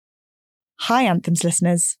Hi, Anthems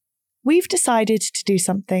listeners. We've decided to do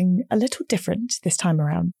something a little different this time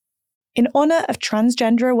around. In honour of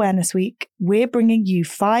Transgender Awareness Week, we're bringing you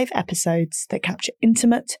 5 episodes that capture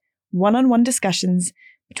intimate, one-on-one discussions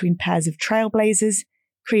between pairs of trailblazers,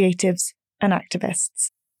 creatives, and activists.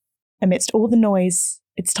 Amidst all the noise,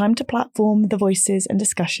 it's time to platform the voices and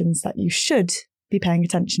discussions that you should be paying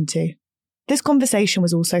attention to. This conversation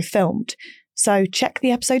was also filmed, so check the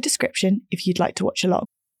episode description if you'd like to watch along.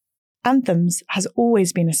 Anthems has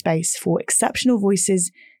always been a space for exceptional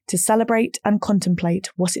voices to celebrate and contemplate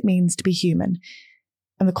what it means to be human,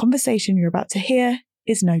 and the conversation you're about to hear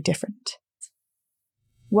is no different.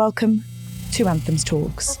 Welcome to Anthems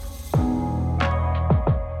Talks.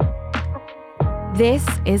 This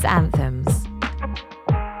is Anthems.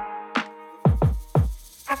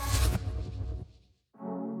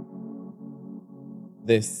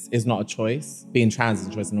 This is not a choice. Being trans is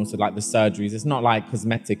a choice, and also like the surgeries. It's not like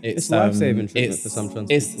cosmetic. It's life-saving treatment for some trans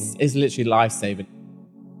people. It's literally life-saving.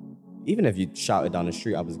 Even if you shouted down the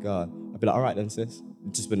street, I was God, I'd be like, all right then, sis.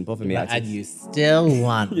 It just wouldn't bother me. And you still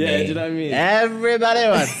want me. Yeah, do you know what I mean? Everybody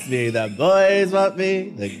wants me. The boys want me.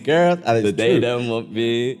 The girls. And They don't want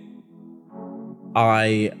me.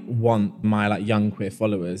 I want my like young queer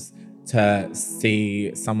followers to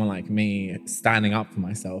see someone like me standing up for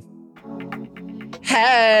myself.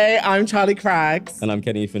 Hey, I'm Charlie Craggs. And I'm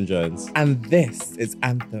Kenny Ethan Jones. And this is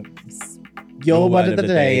Anthems. Your word of the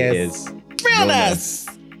day is realness.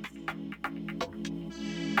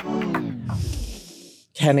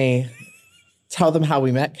 Kenny, tell them how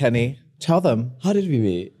we met, Kenny. Tell them. How did we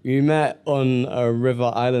meet? We met on a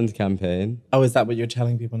River Island campaign. Oh, is that what you're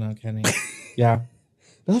telling people now, Kenny? Yeah.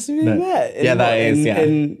 That's when we met.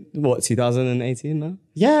 In what, 2018 now?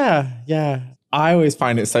 Yeah. I always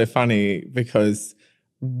find it so funny because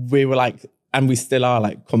we were like, and we still are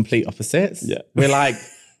like complete opposites. Yeah. We're like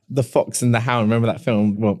the fox and the hound. Remember that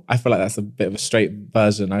film? Well, I feel like that's a bit of a straight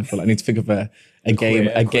version. I feel like I need to think of a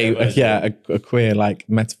queer like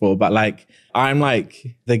metaphor. But like, I'm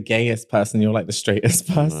like the gayest person. You're like the straightest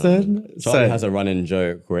person. Charlie has a running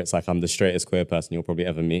joke where it's like, I'm the straightest queer person you'll probably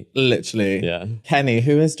ever meet. Literally. Yeah. Kenny,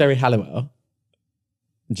 who is Jerry Halliwell?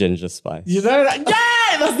 Ginger Spice. You know that? Yeah!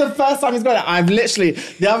 That's the first time he's got it. I've literally,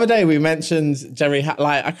 the other day we mentioned Jerry,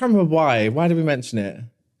 like, I can't remember why. Why did we mention it?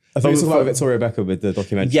 I think it was about Victoria Beckham with the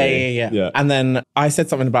documentary. Yeah. And then I said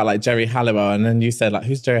something about like Jerry Halliwell, and then you said like,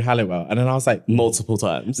 who's Jerry Halliwell? And then I was like, multiple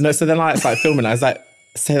times. No, so then I started filming. I was like,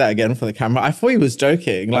 say that again for the camera. I thought he was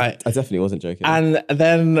joking. Like, I definitely wasn't joking. And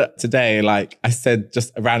then today, like I said,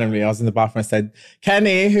 just randomly, I was in the bathroom. I said,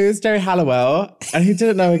 Kenny, who's Jerry Halliwell? And he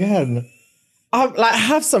didn't know again. I'm like,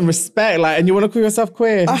 have some respect, like, and you want to call yourself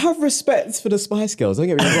queer? I have respect for the Spice Girls. Don't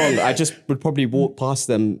get me wrong. I just would probably walk past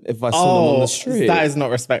them if I saw them on the street. That is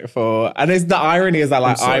not respectful. And it's the irony is that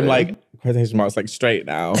like I'm like quotation marks like straight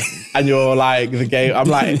now, and you're like the gay. I'm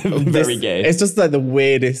like very gay. It's just like the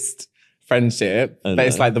weirdest friendship, but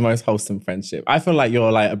it's like the most wholesome friendship. I feel like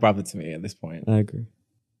you're like a brother to me at this point. I agree,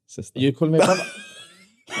 sister. You calling me a brother?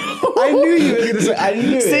 I knew you were going to say, I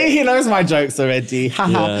knew it. See, he knows my jokes already.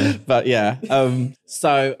 Yeah. But yeah.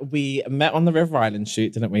 So we met on the River Island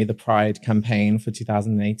shoot, didn't we? The Pride campaign for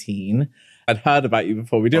 2018. I'd heard about you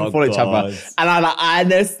before. We didn't follow each other. And I'm like, I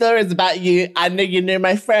know stories about you. I know you knew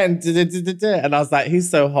my friend. And I was like, he's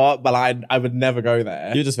so hot, but I would never go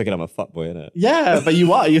there. You're just thinking I'm a fuckboy, innit? Yeah, but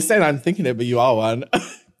you are. You're saying I'm thinking it, but you are one.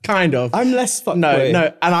 Kind of. I'm less fuckboy.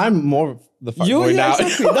 No. And I'm more the fuckboy now.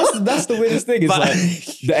 Exactly. That's the weirdest thing. Is like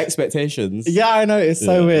the expectations. Yeah, I know. It's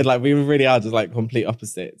so weird. Like we really are just like complete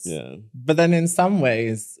opposites. Yeah. But then in some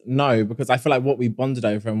ways, no, because I feel like what we bonded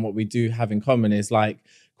over and what we do have in common is like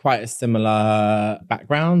quite a similar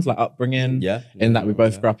background, like upbringing. Yeah. In that we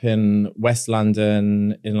both grew up in West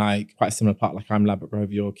London, in like quite a similar part. Like I'm Ladbroke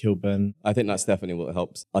Grove, you're Kilburn. I think that's definitely what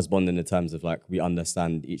helps us bond in the terms of like we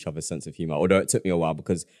understand each other's sense of humor. Although it took me a while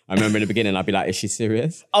because I remember in the beginning I'd be like, is she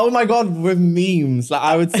serious? Oh my God, with memes. Like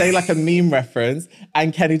I would say like a meme reference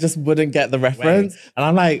and Kenny just wouldn't get the reference. And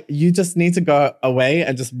I'm like, you just need to go away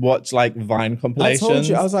and just watch like Vine compilations. I told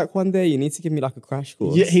you, I was like, one day you need to give me like a crash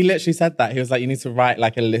course. Yeah, he literally said that. He was like, you need to write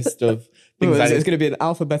like a list of things. It's going to be an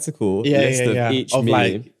alphabetical list of each meme.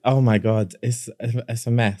 Like, oh my God, it's a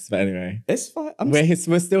mess. But anyway. It's fine.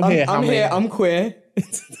 We're still here. I'm here, I'm queer.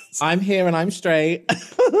 I'm here and I'm straight.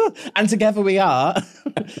 And together we are.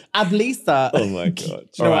 Ablisa. Oh my God.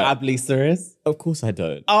 Do you know what Ablisa is? Of course I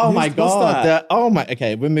don't. Oh my God.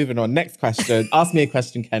 Okay, we're moving on. Next question. Ask me a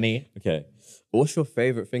question, Kenny. Okay. What's your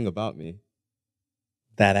favorite thing about me?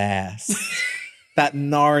 That ass. that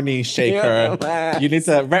Narnie shaker. You need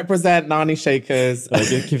to represent Narnie shakers.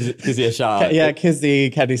 Give Kizzy a shout out. Yeah, Kizzy,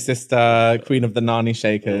 Kenny's sister, queen of the Narnie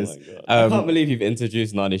shakers. Oh my God. I can't believe you've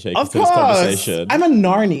introduced Narnie shakers to this Of course, conversation. I'm a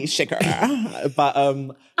Narnie shaker.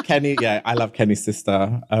 But Kenny, yeah, I love Kenny's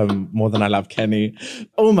sister more than I love Kenny.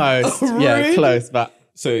 Almost, Oh, yeah, really? close, but.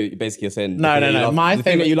 So basically you're saying No. the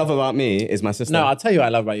thing that you love about me is my sister. No, I'll tell you what I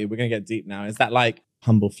love about you. We're going to get deep now. Is that like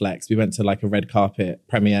humble flex? We went to like a red carpet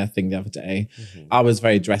premiere thing the other day. Mm-hmm. I was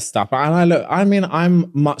very dressed up. And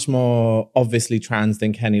I'm much more obviously trans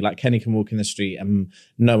than Kenny. Like Kenny can walk in the street and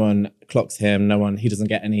no one clocks him. He doesn't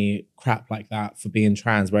get any crap like that for being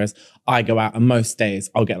trans. Whereas I go out and most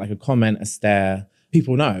days I'll get like a comment, a stare.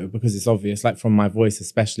 People know because it's obvious, like from my voice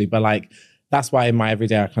especially. But like, that's why in my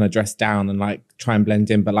everyday I kind of dress down and like try and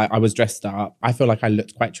blend in. But like I was dressed up. I feel like I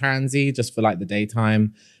looked quite transy just for like the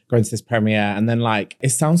daytime, going to this premiere. And then like, it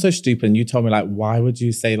sounds so stupid. And you told me like, why would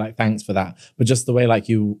you say like, thanks for that? But just the way like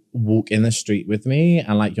you walk in the street with me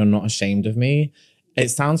and like, you're not ashamed of me. It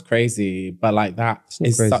sounds crazy, but like that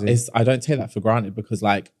is I don't take that for granted because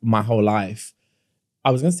like my whole life,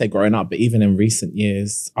 I was going to say growing up, but even in recent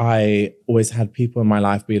years, I always had people in my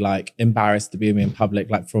life be like embarrassed to be with me in public,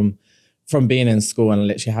 like from being in school and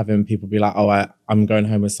literally having people be like, oh, I'm going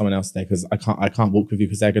home with someone else today because I can't walk with you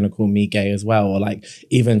because they're going to call me gay as well. Or like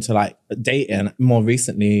even to like dating more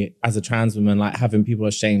recently as a trans woman, like having people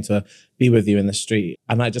ashamed to be with you in the street.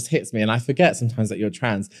 And that just hits me. And I forget sometimes that you're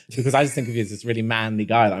trans because I just think of you as this really manly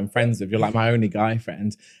guy that I'm friends with. You're like my only guy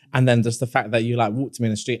friend. And then just the fact that you like walked to me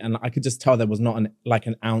in the street and I could just tell there was not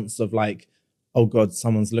an ounce of like, oh God,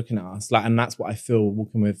 someone's looking at us. Like, and that's what I feel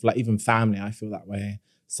walking with, like even family, I feel that way.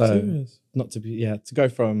 So to go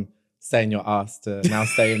from saying your ass to now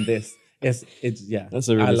saying this, it's That's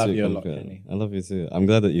a really I love sweet you a lot, compliment. Kenny. I love you too. I'm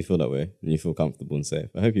glad that you feel that way and you feel comfortable and safe.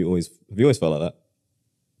 I hope have you always felt like that?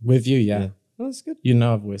 With you, yeah. Oh, that's good. You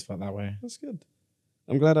know I've always felt that way. That's good.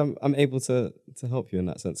 I'm glad I'm able to help you in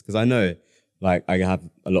that sense because I know like I have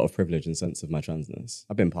a lot of privilege and sense of my transness.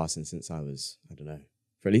 I've been passing since I was, I don't know,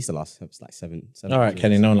 for at least the last like seven. All right,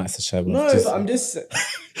 Kenny, no one likes to share. No, but I'm just...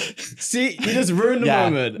 See, you just ruined the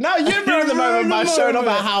moment. No, you ruined the moment by showing off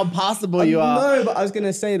about how possible you are. No, but I was going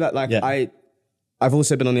to say that like I've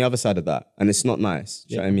also been on the other side of that and it's not nice.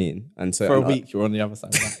 Do you know what I mean? And so for a week, you're on the other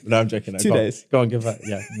side of that. No, I'm joking. No, 2 days. Go on, give that.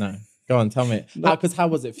 Yeah, no. Go on, tell me. Because how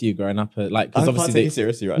was it for you growing up? Like, because I obviously can't take you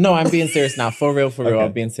seriously, right? No, I'm being serious now. For real, Okay.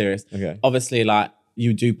 I'm being serious. Okay. Obviously, like,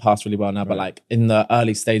 you do pass really well now, but like in the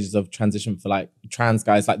early stages of transition for like trans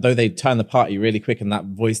guys, like though they turn the party really quick and that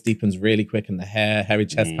voice deepens really quick and the hairy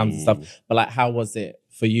chest comes and stuff. But like, how was it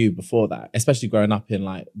for you before that? Especially growing up in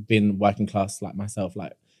like being working class like myself,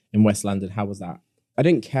 like in West London, how was that? I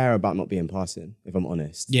didn't care about not being passing, if I'm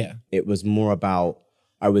honest. Yeah. It was more about,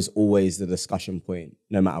 I was always the discussion point,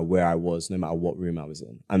 no matter where I was, no matter what room I was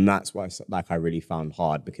in. And that's why like I really found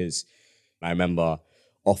hard because I remember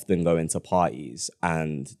often going to parties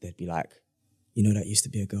and they'd be like, you know, that used to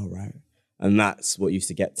be a girl, right? And that's what used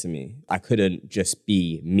to get to me. I couldn't just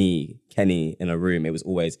be me, Kenny, in a room. It was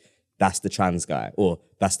always, that's the trans guy or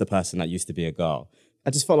that's the person that used to be a girl.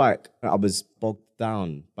 I just felt like I was bogged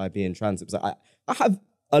down by being trans. It was like, I have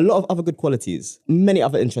a lot of other good qualities, many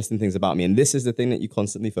other interesting things about me. And this is the thing that you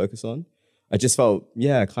constantly focus on. I just felt,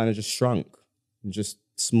 kind of just shrunk and just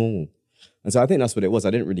small. And so I think that's what it was.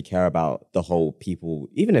 I didn't really care about the whole people.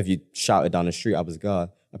 Even if you shouted down the street, I was a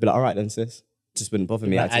girl. I'd be like, all right then, sis. Just wouldn't bother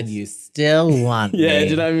me. And you still want me. Yeah, do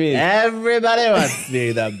you know what I mean? Everybody wants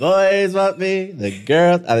me. The boys want me. The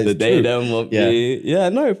girls. And The they don't want Yeah. me. Yeah,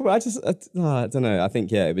 no, probably. I don't know. I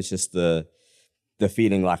think, it was just the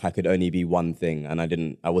feeling like I could only be one thing and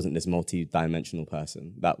I wasn't this multi-dimensional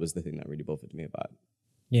person. That was the thing that really bothered me about it.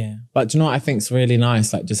 Yeah. But do you know what I think's really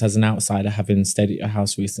nice? Like just as an outsider, having stayed at your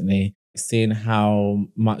house recently, seeing how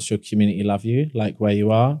much your community love you, like where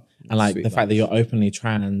you are. And like Sweet the fact that you're openly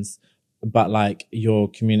trans, but like your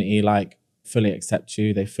community like fully accept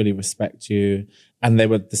you, they fully respect you. And they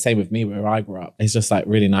were the same with me where I grew up. It's just like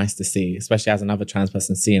really nice to see, especially as another trans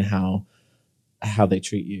person, seeing how they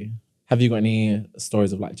treat you. Have you got any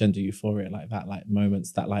stories of like gender euphoria like that, like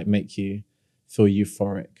moments that like make you feel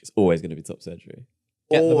euphoric? It's always going to be top surgery.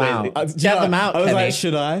 Get them out. Get them out, I was Kenny. like,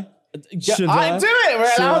 should I? I do it.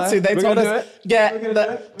 We're allowed to. They told us, get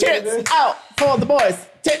the tits out for the boys.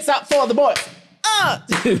 Tits out for the boys.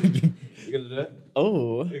 You gonna do it?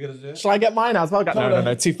 Oh. You gonna do it? Shall I get mine as well?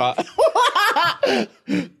 No, too far.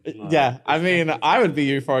 Yeah, I mean, I would be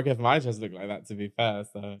euphoric if my chest looked like that, to be fair.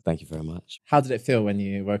 So, Thank you very much. how did it feel when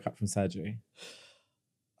you woke up from surgery?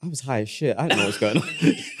 I was high as shit. I didn't know what was going on.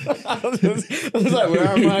 I was like, where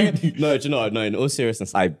am I? No, do you know what? No, in all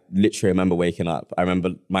seriousness, I literally remember waking up. I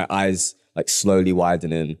remember my eyes like slowly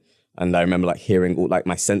widening. And I remember like hearing all like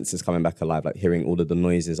my senses coming back alive, like hearing all of the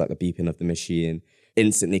noises, like the beeping of the machine,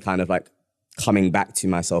 instantly kind of like coming back to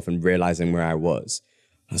myself and realizing where I was.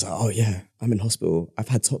 I was like, oh yeah, I'm in hospital. I've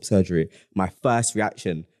had top surgery. My first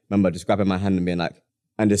reaction, remember just grabbing my hand and being like,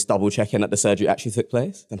 and just double checking that the surgery actually took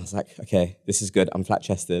place. Then I was like, okay, this is good. I'm flat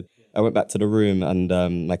chested. I went back to the room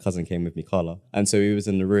and my cousin came with me, Carla. And so he was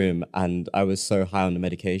in the room and I was so high on the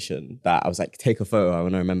medication that I was like, take a photo. I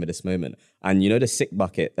want to remember this moment. And you know the sick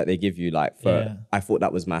bucket that they give you like for, I thought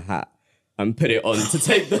that was my hat. And put it on to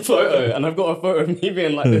take the photo. And I've got a photo of me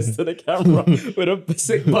being like this to the camera with a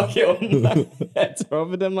sick bucket on my head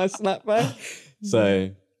rather than my snapback.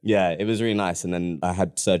 So yeah, it was really nice. And then I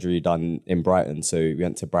had surgery done in Brighton. So we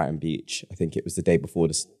went to Brighton Beach. I think it was the day before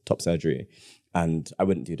this top surgery. And I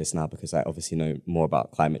wouldn't do this now because I obviously know more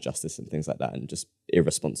about climate justice and things like that and just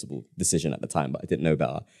irresponsible decision at the time, but I didn't know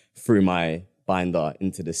better. Threw my binder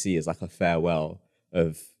into the sea as like a farewell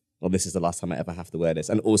of, well, this is the last time I ever have to wear this.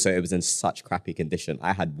 And also it was in such crappy condition.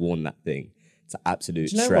 I had worn that thing to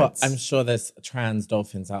absolute Do you know shreds. what? I'm sure there's trans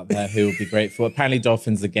dolphins out there who will be grateful. Apparently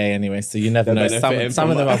dolphins are gay anyway, so you never know. Some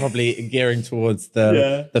of them are probably gearing towards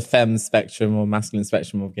the femme spectrum or masculine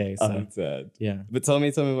spectrum of gay. So. I'm dead. Yeah. But tell me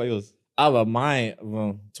about yours. Oh,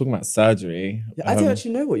 well, talking about surgery. Yeah, I don't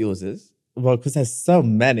actually know what yours is. Well, because there's so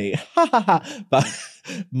many. But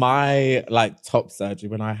my like top surgery,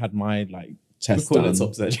 when I had my like chest done.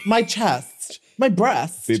 Top surgery. My chest. My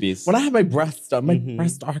breast. Boobies. When I had my breast done, my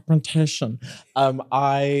breast augmentation,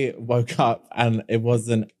 I woke up and it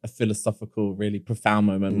wasn't a philosophical, really profound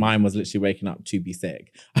moment. Mine was literally waking up to be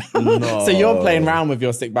sick. No. So you're playing around with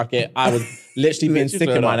your sick bucket. I was literally being sick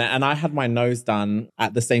in mine. And I had my nose done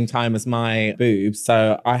at the same time as my boobs.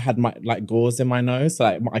 So I had my like gauze in my nose. So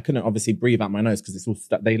like I couldn't obviously breathe out my nose because it's all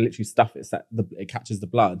they literally stuff it so it catches the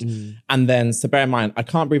blood. And then, so bear in mind, I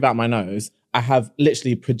can't breathe out my nose. I have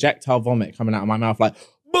literally projectile vomit coming out of my mouth, like,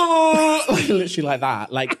 like literally like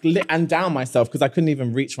that, like and down myself because I couldn't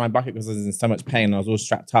even reach my bucket because I was in so much pain. I was all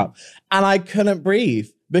strapped up and I couldn't breathe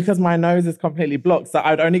because my nose is completely blocked. So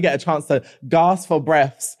I'd only get a chance to gasp for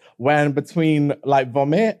breaths when between like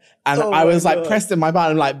vomit. And I was like pressed in my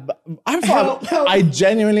butt and like, I thought, help. I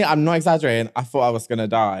genuinely, I'm not exaggerating, I thought I was gonna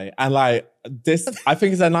die. And like this, I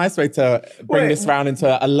think it's a nice way to bring this round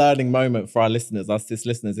into a learning moment for our listeners, our cis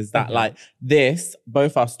listeners, is that like this,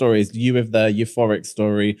 both our stories, you with the euphoric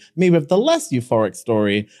story, me with the less euphoric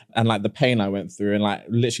story, and like the pain I went through and like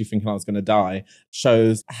literally thinking I was gonna die,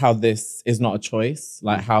 shows how this is not a choice,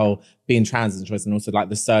 like how being trans is a choice, and also like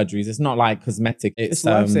the surgeries, it's not like cosmetic. It's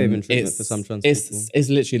life-saving treatment for some trans people. It's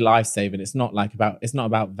literally life-saving. It's not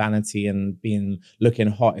about vanity and looking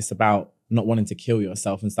hot. It's about not wanting to kill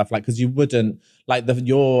yourself and stuff, like, because you wouldn't like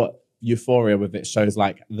your euphoria with it shows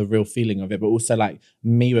like the real feeling of it, but also like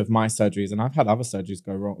me with my surgeries, and I've had other surgeries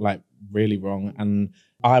go wrong, like really wrong, and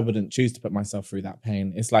I wouldn't choose to put myself through that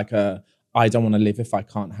pain. It's like I don't want to live if I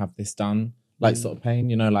can't have this done, like sort of pain,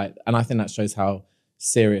 you know, like, and I think that shows how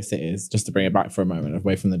serious it is, just to bring it back for a moment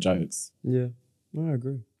away from the jokes. Yeah, I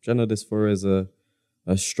agree. Gender dysphoria is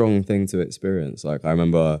a strong thing to experience. Like I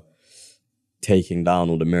remember taking down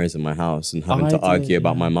all the mirrors in my house and having to argue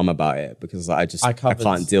about my mum about it because I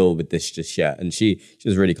can't deal with this just yet. And she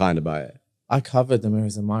was really kind about it. I covered the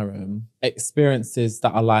mirrors in my room. Experiences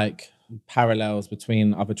that are like parallels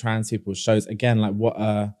between other trans people shows again like what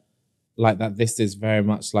like that this is very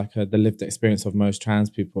much like the lived experience of most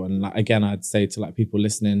trans people. And like again, I'd say to like people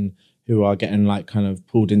listening who are getting like kind of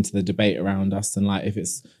pulled into the debate around us, and like if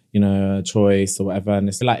it's, you know, a choice or whatever, and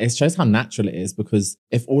it's like it shows how natural it is, because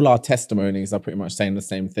if all our testimonies are pretty much saying the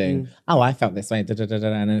same thing, oh, I felt this way,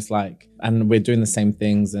 and it's like, and we're doing the same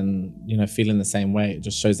things and, you know, feeling the same way, it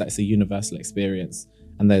just shows that it's a universal experience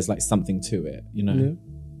and there's like something to it, you know.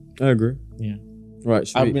 I agree. Yeah.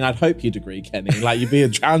 Right. I mean, I'd hope you'd agree, Kenny. Like, you'd be a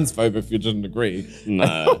transphobe if you didn't agree.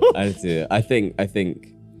 No, I do. I think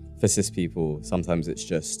for cis people, sometimes it's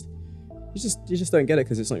just you just don't get it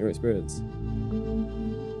because it's not your experience.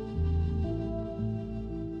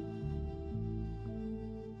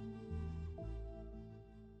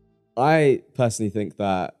 I personally think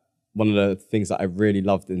that one of the things that I really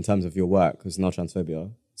loved in terms of your work was nail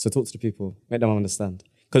transphobia. So talk to the people, make them understand.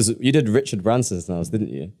 Because you did Richard Branson's nails,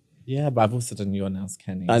 didn't you? Yeah, but I've also done your nails,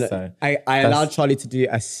 Kenny. So I allowed Charlie to do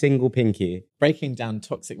a single pinky. Breaking down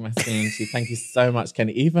toxic masculinity. Thank you so much,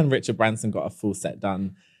 Kenny. Even Richard Branson got a full set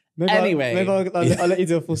done. Maybe I'll let you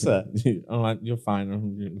do a full set. All right, you're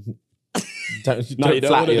fine. don't you don't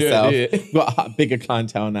flatter wanna do it, yourself. do you? You've got a bigger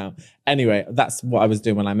clientele now. Anyway, that's what I was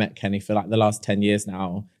doing when I met Kenny for like the last 10 years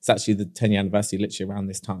now. It's actually the 10-year anniversary literally around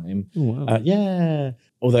this time. Oh, wow. Yeah.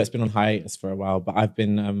 Although it's been on hiatus for a while, but I've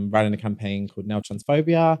been running a campaign called Nail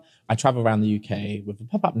Transphobia. I travel around the UK with a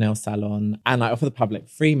pop-up nail salon, and I offer the public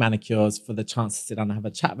free manicures for the chance to sit down and have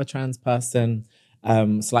a chat with a trans person.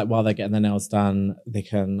 So like while they're getting their nails done, they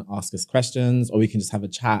can ask us questions or we can just have a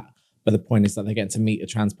chat. But the point is that they're getting to meet a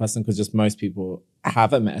trans person because just most people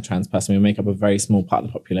haven't met a trans person. We make up a very small part of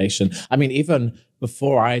the population. I mean, even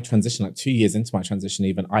before I transitioned, like 2 years into my transition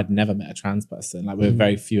even, I'd never met a trans person. Like we're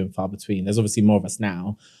very few and far between. There's obviously more of us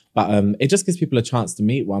now. But it just gives people a chance to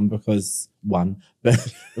meet a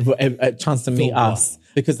chance to meet us.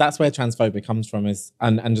 Because that's where transphobia comes from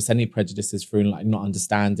and just any prejudices through like not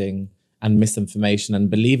understanding and misinformation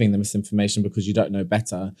and believing the misinformation because you don't know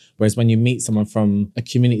better. Whereas when you meet someone from a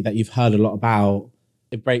community that you've heard a lot about,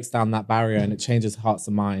 it breaks down that barrier and it changes hearts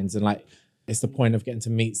and minds. And like, it's the point of getting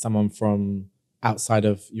to meet someone from outside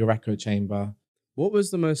of your echo chamber. What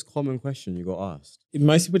was the most common question you got asked?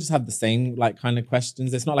 Most people just have the same like kind of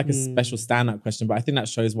questions. It's not like a special standout question, but I think that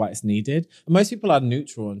shows why it's needed. Most people are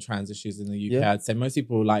neutral on trans issues in the UK. I'd say most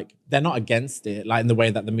people like, they're not against it, like in the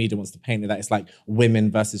way that the media wants to paint it, that it's like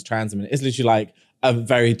women versus trans women. It's literally like a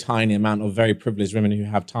very tiny amount of very privileged women who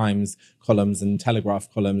have Times columns and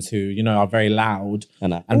Telegraph columns who, you know, are very loud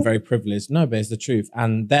and very privileged. No, but it's the truth.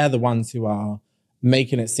 And they're the ones who are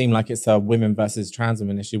making it seem like it's a women versus trans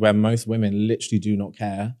women issue where most women literally do not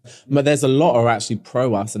care. But there's a lot who are actually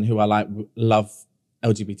pro us and who are like, love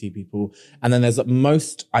LGBT people. And then there's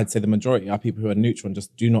most, I'd say the majority are people who are neutral and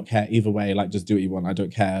just do not care either way. Like, just do what you want. I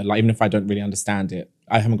don't care. Like, even if I don't really understand it,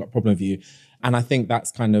 I haven't got a problem with you. And I think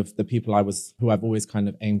that's kind of the people who I've always kind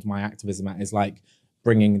of aimed my activism at is like,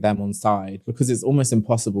 bringing them on side, because it's almost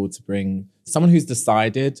impossible to bring someone who's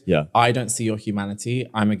decided, I don't see your humanity,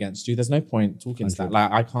 I'm against you. There's no point talking to that.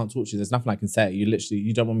 Like, I can't talk to you. There's nothing I can say.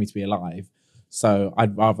 You don't want me to be alive. So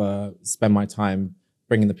I'd rather spend my time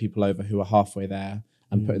bringing the people over who are halfway there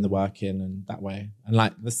and putting the work in and that way. And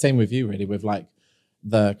like the same with you really, with like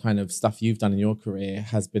the kind of stuff you've done in your career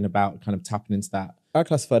has been about kind of tapping into that. I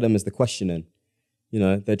classify them as the questioning. You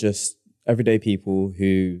know, they're just everyday people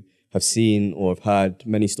who have seen or have heard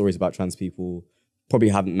many stories about trans people, probably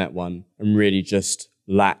haven't met one, and really just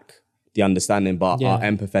lack the understanding, but are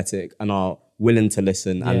empathetic and are willing to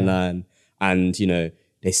listen and learn. And, you know,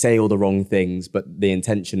 they say all the wrong things, but the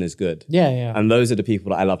intention is good. And those are the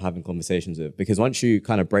people that I love having conversations with, because once you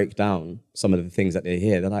kind of break down some of the things that they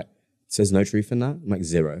hear, they're like, there's no truth in that? I'm like,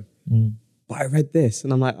 zero. But I read this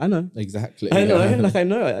and I'm like, I know. Exactly. I know, like I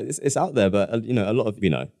know, it's out there, but you know, a lot of,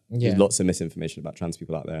 there's lots of misinformation about trans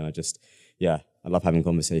people out there. And I love having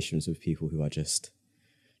conversations with people who are just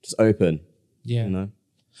open, you know?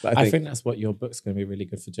 But I think that's what your book's going to be really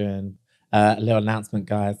good for doing. A little announcement,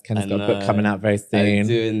 guys. Ken's got a book coming out very soon. I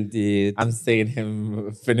do indeed. I'm seeing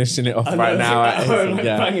him finishing it off right now.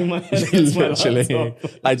 Banging my head against my Literally,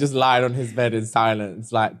 like just lying on his bed in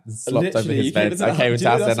silence, like slopped over his bed. I came into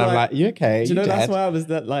house and I'm like, you okay? Do you know dead? that's why I was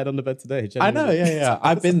lying on the bed today? Genuinely. I know,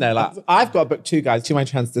 I've been there. Like, I've got a book too, guys. To My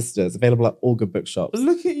Trans Sisters, available at all good bookshops.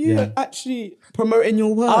 Look at you actually promoting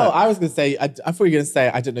your work. Oh, I was gonna say, I thought you were gonna say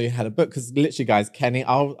I didn't know you had a book, because literally, guys, Kenny,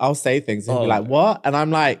 I'll say things and he'll be like, what? And I'm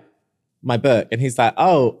like, my book, and he's like,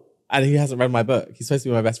 oh, and he hasn't read my book. He's supposed to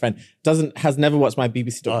be my best friend. Has never watched my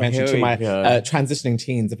BBC documentary to my transitioning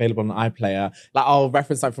teens, available on iPlayer. Like, I'll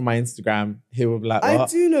reference something from my Instagram. He will be like, what? I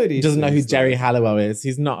do know these. He doesn't know who Jerry Halliwell is.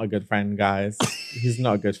 He's not a good friend, guys. He's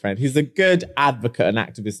not a good friend. He's a good advocate and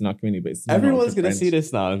activist in our community, but it's not everyone's going to see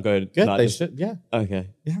this now and go, good, they should, Okay.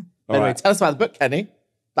 Yeah. All anyway, right. tell us about the book, Kenny,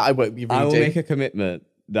 that I won't be reading. I will make a commitment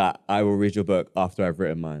that I will read your book after I've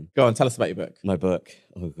written mine. Go on, tell us about your book. My book.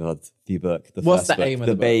 Oh God, the book. What's first the book, aim of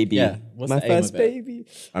the the book? baby? Yeah. What's my the aim first of it? baby.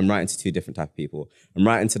 I'm writing to two different type of people. I'm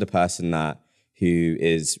writing to the person who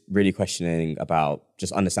is really questioning about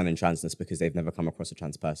just understanding transness because they've never come across a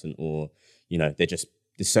trans person, or there's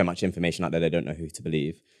so much information out there they don't know who to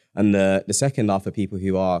believe. And the second are for people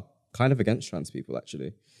who are kind of against trans people.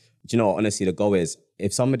 Actually, do you know what? Honestly, the goal is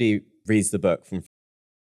if somebody reads the book from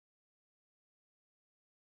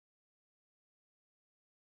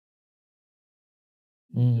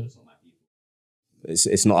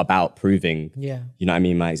It's not about proving,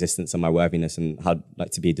 my existence and my worthiness and how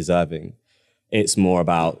to be deserving. It's more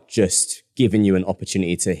about just giving you an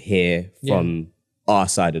opportunity to hear from our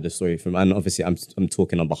side of the story. And obviously, I'm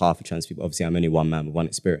talking on behalf of trans people. Obviously, I'm only one man with one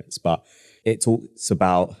experience, but it talks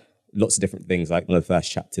about lots of different things. Like one of the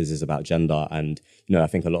first chapters is about gender, and I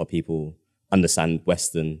think a lot of people understand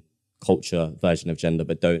Western culture version of gender,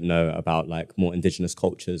 but don't know about more indigenous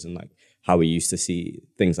cultures and how we used to see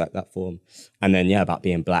things like that form. And then, about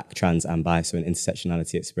being Black, trans and bi, so an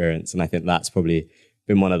intersectionality experience. And I think that's probably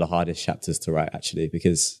been one of the hardest chapters to write, actually,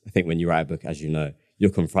 because I think when you write a book, as you know, you're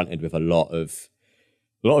confronted with a lot of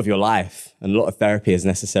your life, and a lot of therapy is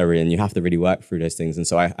necessary, and you have to really work through those things. And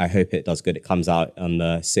so I hope it does good. It comes out on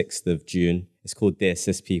the 6th of June. It's called Dear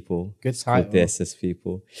Cis People. Good title. Dear Cis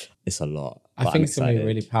People. It's a lot. I think it's going to be a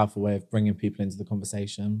really powerful way of bringing people into the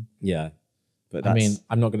conversation. Yeah. But I mean,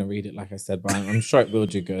 I'm not going to read it, like I said, but I'm sure it will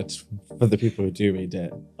do good for the people who do read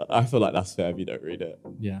it. I feel like that's fair if you don't read it.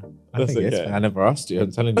 Yeah. I think it's fair. I never asked you,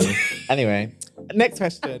 I'm telling you. Anyway, next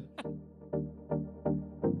question.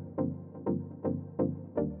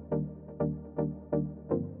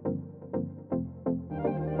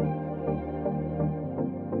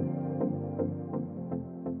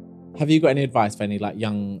 Have you got any advice for any like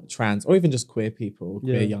young trans or even just queer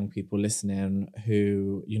young people listening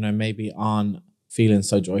who, you know, maybe aren't feeling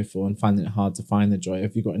so joyful and finding it hard to find the joy?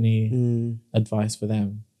 Have you got any advice for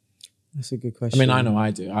them? That's a good question. I mean, I know I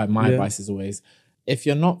do. My advice is always, if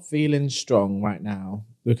you're not feeling strong right now,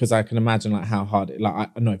 because I can imagine like how hard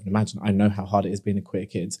I know how hard it is being a queer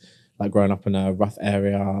kid, like growing up in a rough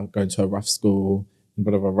area, going to a rough school, a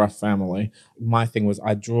bit of a rough family. My thing was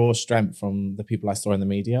I draw strength from the people I saw in the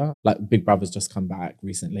media. Like Big Brother's just come back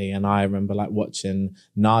recently, and I remember like watching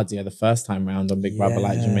Nadia the first time round on Big Brother,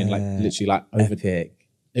 like, do you mean like literally like over Epic.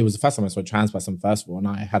 It was the first time I saw a trans person, first of all, and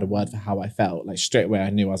I had a word for how I felt. Like straight away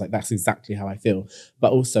I knew, I was like, that's exactly how I feel.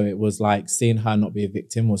 But also it was like seeing her not be a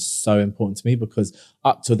victim was so important to me, because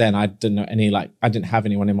up till then I didn't know I didn't have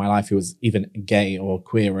anyone in my life who was even gay or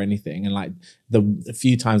queer or anything. And like the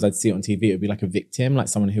few times I'd see it on TV, it would be like a victim, like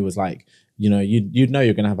someone who was like, you know, you'd know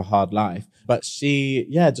you're going to have a hard life. But she,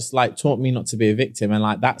 just like taught me not to be a victim. And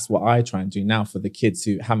like, that's what I try and do now for the kids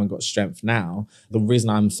who haven't got strength now. The reason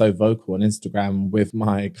I'm so vocal on Instagram with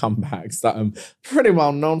my comebacks that I'm pretty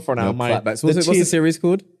well known for now. What's the series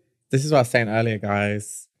called? This is what I was saying earlier,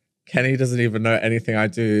 guys. Kenny doesn't even know anything I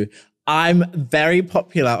do. I'm very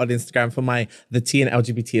popular on Instagram for the T and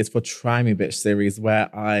LGBT is for Try Me Bitch series, where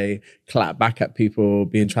I clap back at people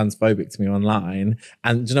being transphobic to me online.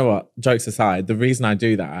 And do you know what? Jokes aside, the reason I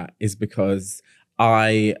do that is because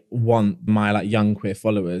I want my like young queer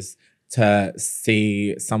followers to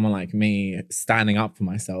see someone like me standing up for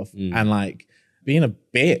myself and like being a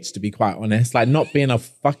bitch, to be quite honest, like not being a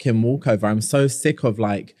fucking walkover. I'm so sick of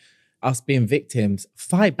like us being victims.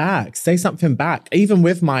 Fight back, say something back. Even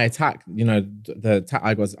with my attack, you know, the attack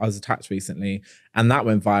I was attacked recently, and that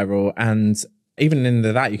went viral. And even in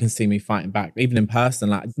that, you can see me fighting back, even in person.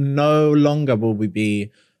 Like, no longer will we be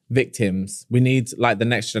victims. We need like the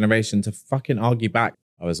next generation to fucking argue back.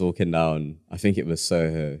 I was walking down, I think it was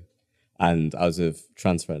Soho, and I was with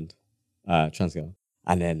trans girl.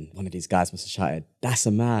 And then one of these guys must have shouted, "That's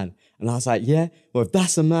a man." And I was like, yeah, well, if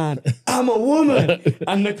that's a man, I'm a woman.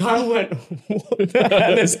 And the guy went, what the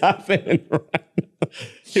hell is happening right now?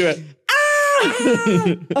 He went,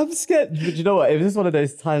 ah! I'm scared. But you know what? It was just one of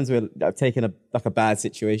those times where I've taken a bad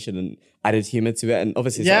situation and added humor to it. And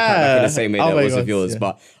obviously it's not back in the same way that it was with yours. Yeah.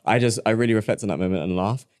 But I really reflect on that moment and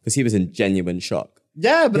laugh, because he was in genuine shock.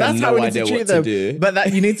 Yeah, but that's how we need to treat them. But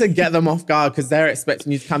that you need to get them off guard, because they're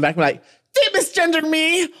expecting you to come back and like, "They misgendered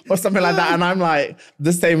me," or something like that. And I'm like,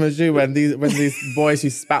 the same as you, when these boys who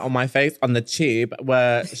spat on my face on the tube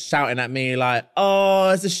were shouting at me like,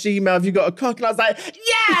 "Oh, it's a she-male, have you got a cock?" And I was like,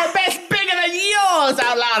 "Yeah, but it's bigger than yours,"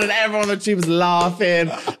 out loud, and everyone on the tube was laughing.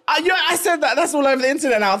 I said that. That's all over the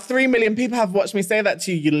internet now. 3 million people have watched me say that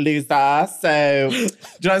to you, you loser. So, do you know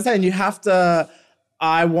what I'm saying? You have to...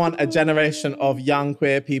 I want a generation of young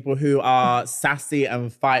queer people who are sassy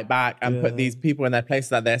and fight back and put these people in their place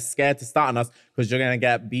that they're scared to start on us, because you're going to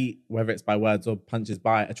get beat, whether it's by words or punches,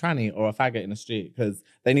 by a tranny or a faggot in the street, because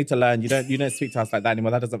they need to learn you don't speak to us like that anymore.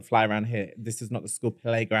 That doesn't fly around here. This is not the school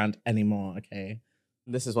playground anymore, okay?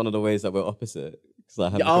 This is one of the ways that we're opposite.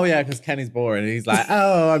 Because Kenny's boring. He's like,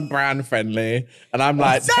 "Oh, I'm brand friendly." And I'm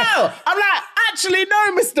like, "No!" I'm like, "Actually,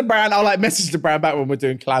 no, Mr. Brand." I'll like message the brand back when we're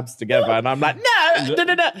doing collabs together. And I'm like, "No.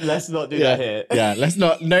 Let's not do that here." Yeah, let's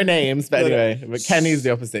not. No names. But anyway, but Kenny's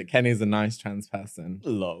the opposite. Kenny's a nice trans person.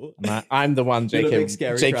 Low. I'm the one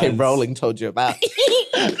J.K. Rowling told you about.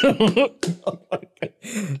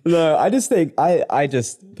 No, I just think, I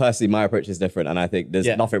just personally, my approach is different. And I think there's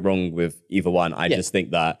nothing wrong with either one. I just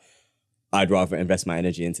think that I'd rather invest my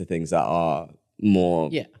energy into things that are more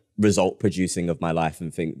result producing of my life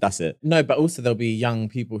and think that's it. No, but also there'll be young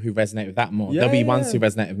people who resonate with that more. There'll be ones who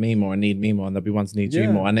resonate with me more and need me more, and there'll be ones who need you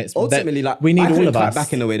more. And it's ultimately like we need all of us.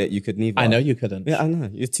 Back in the way that you could neither. I know you couldn't. Yeah, I know.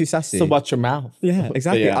 You're too sassy. So watch your mouth. Yeah,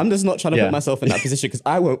 exactly. Yeah. I'm just not trying to put myself in that position because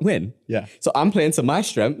I won't win. Yeah. So I'm playing to my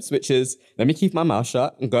strengths, which is let me keep my mouth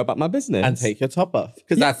shut and go about my business. And take your top off.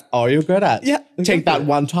 Because that's all you're good at. Yeah. Exactly. Take that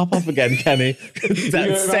one top off again, Kenny.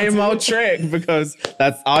 That same old trick, because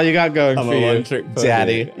that's all you got going for you. One trick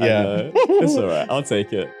Daddy. Yeah. It's all right. I'll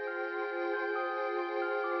take it.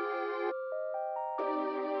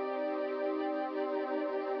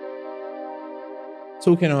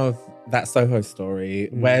 Talking of that Soho story,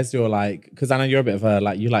 where's your because I know you're a bit of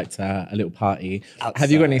a you liked a little party. Outside. Have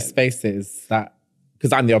you got any spaces that,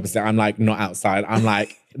 because I'm the opposite, I'm like not outside, I'm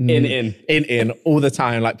like in all the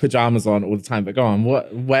time, like pajamas on all the time. But go on,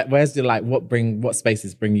 where's your what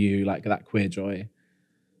spaces bring you like that queer joy?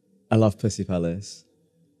 I love Pussy Palace.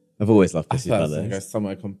 I've always loved Pussy I thought I was gonna go Palace.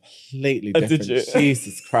 somewhere completely Did different. you?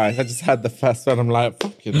 Jesus Christ. I just had the first one. I'm like,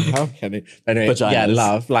 fucking hell, Kenny. Anyway, Vaginas. yeah,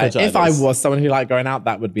 love. Like, if I Vaginas. was someone who liked going out,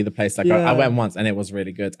 that would be the place. Like, I Yeah. went once and it was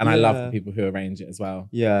really good. And I love Yeah. the people who arrange it as well.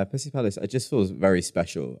 Yeah, Pussy Palace, it just feels very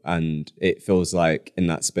special. And it feels like in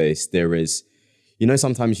that space, there is,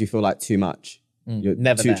 sometimes you feel like too much. You're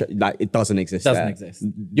never too there. like it doesn't exist. Doesn't there. exist.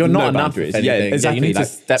 You're not enough. boundaries. If Yeah, anything. exactly. You need to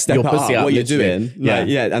step your it pussy up. what you're literally. doing.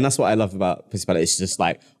 Yeah, and that's what I love about Pussy Palace. It's just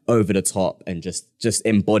like over the top and just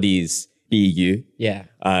embodies be you. Yeah.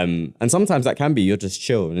 And sometimes that can be you're just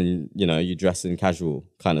chill and you dress in casual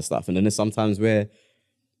kind of stuff. And then there's sometimes where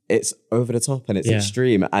it's over the top and it's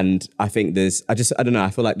extreme. And I think I don't know. I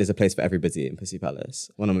feel like there's a place for everybody in Pussy Palace.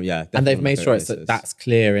 One of them, And they've made sure that's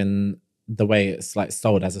clear in the way it's like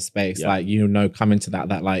sold as a space. Yeah. Like, come into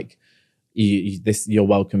that like you're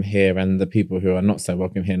welcome here, and the people who are not so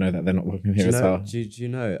welcome here know that they're not welcome here as well. Do you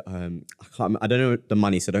know? I don't know the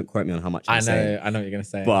money, so don't quote me on how much. I know what you're gonna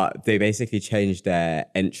say. But they basically changed their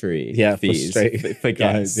entry fees for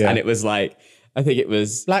guests, guys, and it was like I think it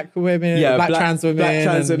was black women, black trans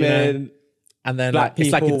women. And then black people,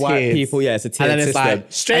 it's like a white tiered. people, it's a tiered and then it's system.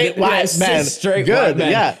 like straight white men, straight good, white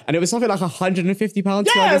men. yeah. And it was something like £150,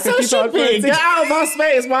 Yeah, so it £250 should be. Get out of our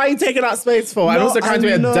space. Why are you taking up space for? And No, also trying to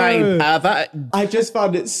be a I dirty know. pervert. I just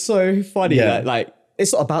found it so funny that like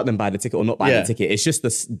it's not about them buying the ticket or not buying Yeah. the ticket. It's just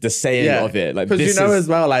the saying of it. Like, because this as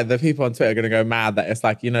well, like the people on Twitter are gonna go mad that it's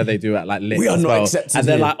like they do it like lit We are as not well. accepted and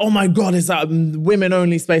they're here. like, oh my god, it's like women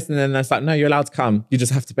only space, and then it's like, no, you're allowed to come. You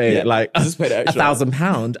just have to pay like just pay the extra.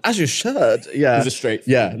 £1,000, as you should. Yeah, It's a straight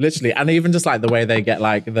fee. Yeah, literally, and even just like the way they get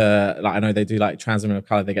like I know they do like trans women of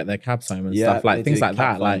color, they get their cabs home and stuff like they things do like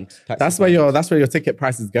cab that. Like fund, that's taxi where your ticket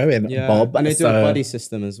price is going, Bob. And they do So- a buddy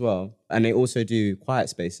system as well. And they also do quiet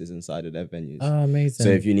spaces inside of their venues. Oh, amazing. So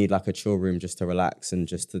if you need like a chill room just to relax and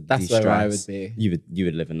just to That's de-stress, where I would be. You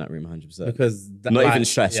would live in that room 100%. Because not even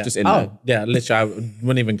stressed, just in there. Yeah, literally, I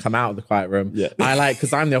wouldn't even come out of the quiet room. Yeah. I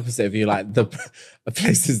because I'm the opposite of you. Like the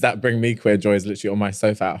places that bring me queer joy is literally on my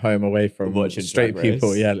sofa at home, away from Watching straight Drag Race.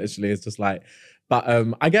 people. Yeah, literally, it's just like. But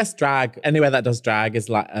I guess drag, anywhere that does drag is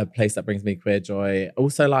like a place that brings me queer joy.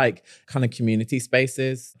 Also like kind of community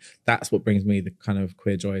spaces. That's what brings me the kind of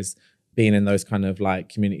queer joys. Being in those kind of like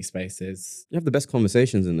community spaces. You have the best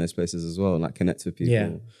conversations in those places as well, and like connect with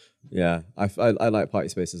people. Yeah. I like party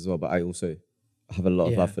spaces as well, but I also have a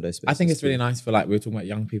lot of love for those spaces. I think it's really too. nice for like, we were talking about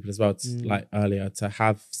young people as well, like earlier, to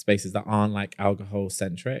have spaces that aren't like alcohol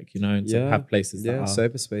centric, and to have places that are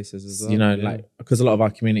sober spaces as well. like, because a lot of our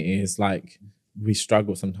community is like, we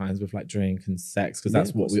struggle sometimes with like drink and sex because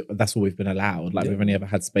that's what we've been allowed. Like we've only ever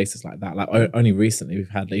had spaces like that. Like only recently we've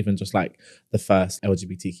had even just like the first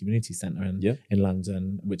LGBT community centre in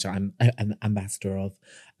London, which I'm an ambassador of.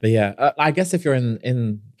 But I guess if you're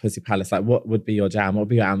in Pussy Palace, like what would be your jam? What would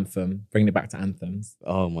be your anthem? Bringing it back to anthems.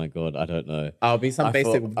 Oh my God, I don't know. I'll be some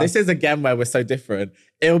basic. This is again where we're so different.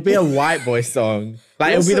 It'll be a white boy song.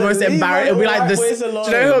 Like it'll be the most embarrassing. It'll be like this. Do you know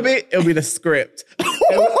who it'll be? It'll be the script. Do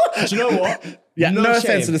you know what? Yeah, no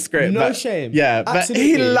offense to the script. No but, shame. Yeah,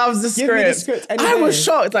 Absolutely. but he loves the Give me the script. script any I was day.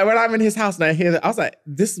 shocked. Like when I'm in his house and I hear that, I was like,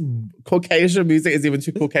 this Caucasian music is even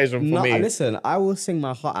too Caucasian for me. Listen, I will sing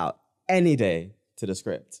my heart out any day to the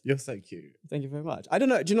script. You're so cute. Thank you very much. I don't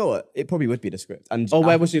know. Do you know what? It probably would be the script. And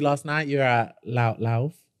Where was you last night? You were at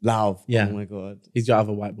Lauf. Lauv. Yeah. Oh my God. He's your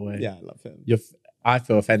other white boy. Yeah, I love him. I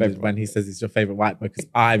feel offended Favorite when white he boy. says he's your favorite white boy because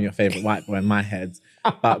I'm your favorite white boy in my head.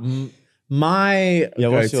 But my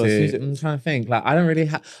what's go-to, yours? I'm trying to think. Like I don't really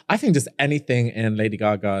have. I think just anything in Lady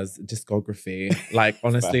Gaga's discography. Like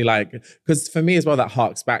honestly, like because for me as well, that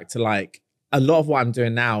harks back to like a lot of what I'm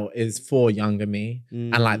doing now is for younger me.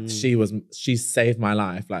 And like she saved my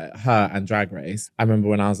life, like her and Drag Race. I remember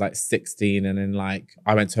when I was like 16 and then like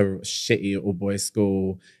I went to a shitty all boys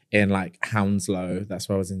school in like Hounslow. That's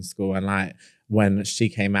where I was in school. And like when she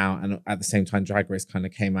came out and at the same time Drag Race kind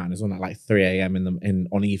of came out and it was on at like 3 a.m. on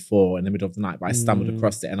E4 in the middle of the night, but I stumbled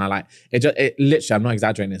across it and I like, it literally, I'm not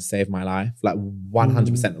exaggerating, it saved my life. Like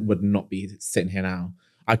 100% would not be sitting here now.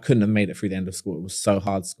 I couldn't have made it through the end of school. It was so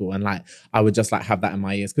hard school. And like, I would just like have that in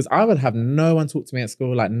my ears because I would have no one talk to me at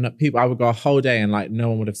school. Like people, I would go a whole day and like no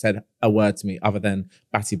one would have said a word to me other than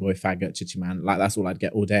batty boy, faggot, chichi man. Like that's all I'd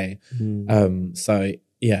get all day. So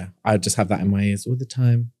yeah, I would just have that in my ears all the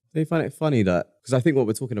time. Do you find it funny that, because I think what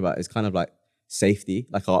we're talking about is kind of like safety,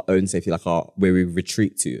 like our own safety, like where we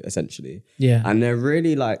retreat to essentially. Yeah. And they're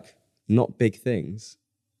really like not big things.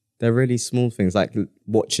 They're really small things like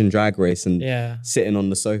watching Drag Race and sitting on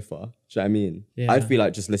the sofa. Do you know what I mean? Yeah. I'd feel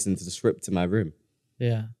like just listening to the script in my room.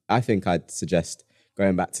 Yeah. I think I'd suggest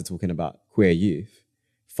going back to talking about queer youth,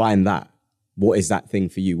 find that. What is that thing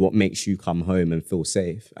for you? What makes you come home and feel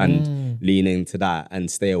safe? And lean into that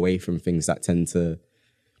and stay away from things that tend to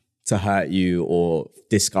hurt you or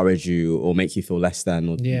discourage you or make you feel less than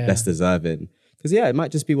or less deserving. Because it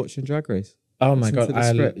might just be watching Drag Race. Oh my God,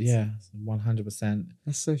 100%.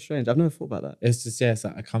 That's so strange. I've never thought about that. It's just, it's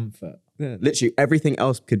like a comfort. Yeah, literally everything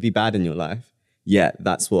else could be bad in your life. Yeah,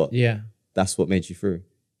 that's what made you through.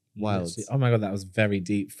 Wild. Literally, oh my God, that was very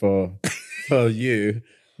deep for you.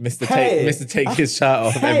 Mr. Take his shirt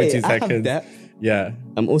off every 2 seconds. Yeah.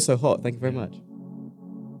 I'm also hot. Thank you very much.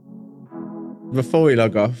 Before we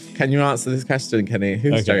log off, can you answer this question, Kenny?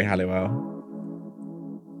 Who's Jerry Halliwell?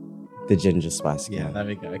 The ginger spice guy. Yeah, there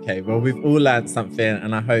we go. Okay, well, we've all learned something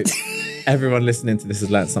and I hope everyone listening to this has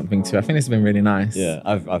learned something too. I think this has been really nice. Yeah,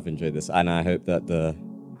 I've enjoyed this and I hope that the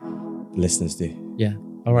listeners do. Yeah.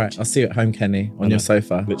 All right, I'll see you at home, Kenny, on your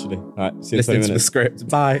sofa. Literally. All right, see you in 20 Listening to the minutes. script.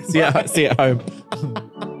 Bye. See you at home.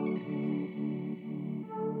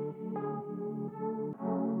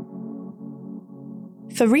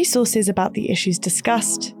 For resources about the issues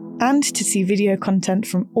discussed, and to see video content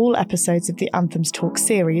from all episodes of the Anthems Talks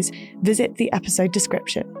series, visit the episode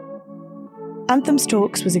description. Anthems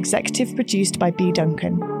Talks was executive produced by B.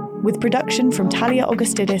 Duncan, with production from Talia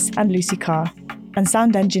Augustidis and Lucy Carr, and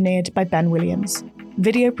sound engineered by Ben Williams.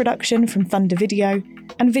 Video production from Thunder Video,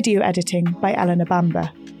 and video editing by Eleanor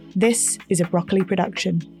Bamber. This is a Broccoli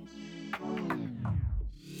production.